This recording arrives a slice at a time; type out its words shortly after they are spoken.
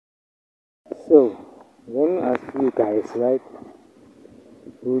So, let me ask you guys, right?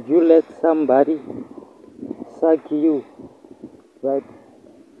 Would you let somebody suck you, right,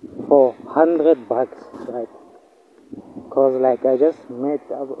 for $100, right? Cause like I just met,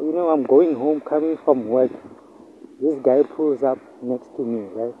 I'm going home, coming from work. This guy pulls up next to me,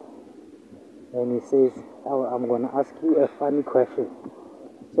 right? And he says, "Oh, I'm gonna ask you a funny question."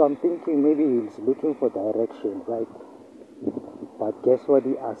 So I'm thinking maybe he's looking for direction, right? But guess what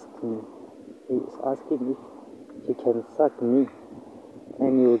he asked me? He's asking if he can suck me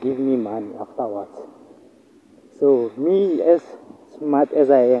and he will give me money afterwards. So me, as smart as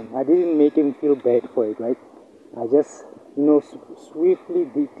I am, I didn't make him feel bad for it, right? I just, swiftly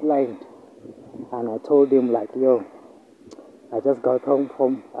declined, and I told him like, "Yo, I just got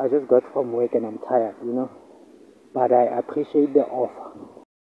from work and I'm tired, but I appreciate the offer."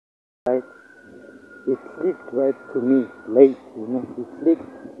 Right? It clicked right to me late, it clicked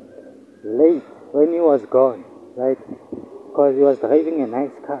late when he was gone, right? Because he was driving a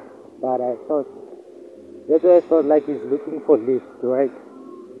nice car, but that's why I thought like he's looking for lift, right?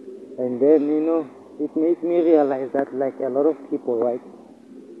 And then, it made me realize that like a lot of people, right,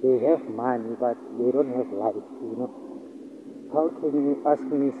 they have money, but they don't have life. How can you ask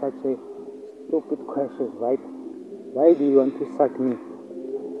me such a stupid question, right? Why do you want to suck me?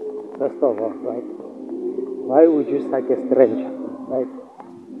 First of all, right? Why would you suck a stranger, right?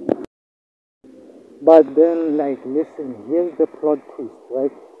 But then, like, listen, here's the plot twist,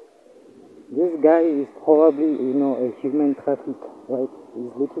 right? This guy is probably, a human trafficker, right?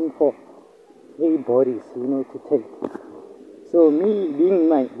 He's looking for three bodies, to take. So me being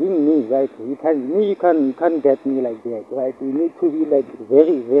me, right? You can't get me like that, right? You need to be like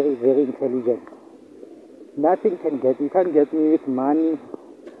very, very, very intelligent. Nothing can get you can't get me with money,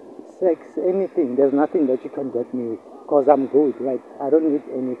 sex, anything. There's nothing that you can get me with, cause I'm good, right? I don't need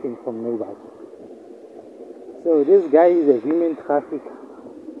anything from nobody. So this guy is a human trafficker,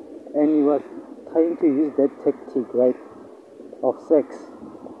 and he was trying to use that tactic, right, of sex,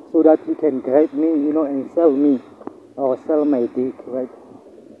 so that he can grab me, and sell me or sell my dick, right?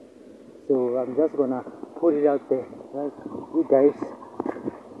 So I'm just gonna put it out there, right? You guys,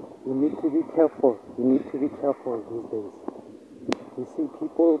 you need to be careful. You need to be careful these days. You see,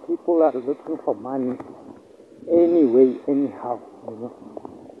 people are looking for money anyway, anyhow.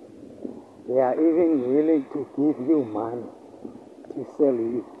 They are even willing to give you money to sell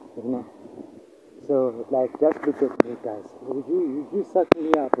you. So like, just look at me, guys. Would you suck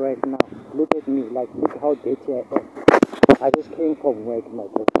me up right now? Look at me, like, look how dirty I am. I just came from work, my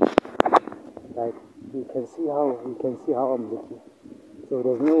brother. Like, you can see how I'm looking. So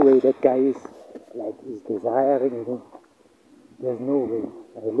there's no way that guy is desiring me. There's no way.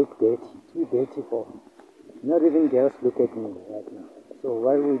 I look dirty, too dirty for. Not even girls look at me right now. So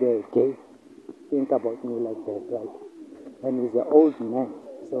why would a gay think about me like that, right? And he's an old man,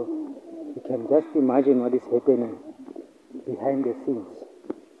 so you can just imagine what is happening behind the scenes.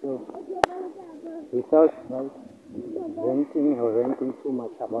 So without ranting too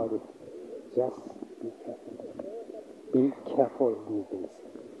much about it, just be careful. Be careful these days.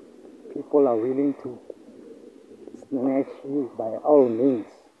 People are willing to snatch you by all means.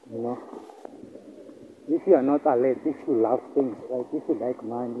 If you are not alert, if you love things, right, if you like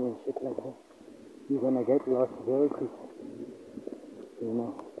money and shit like that, you're gonna get lost very quick.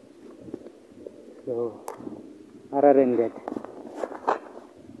 So other than that,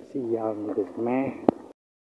 see y'all niggas, man.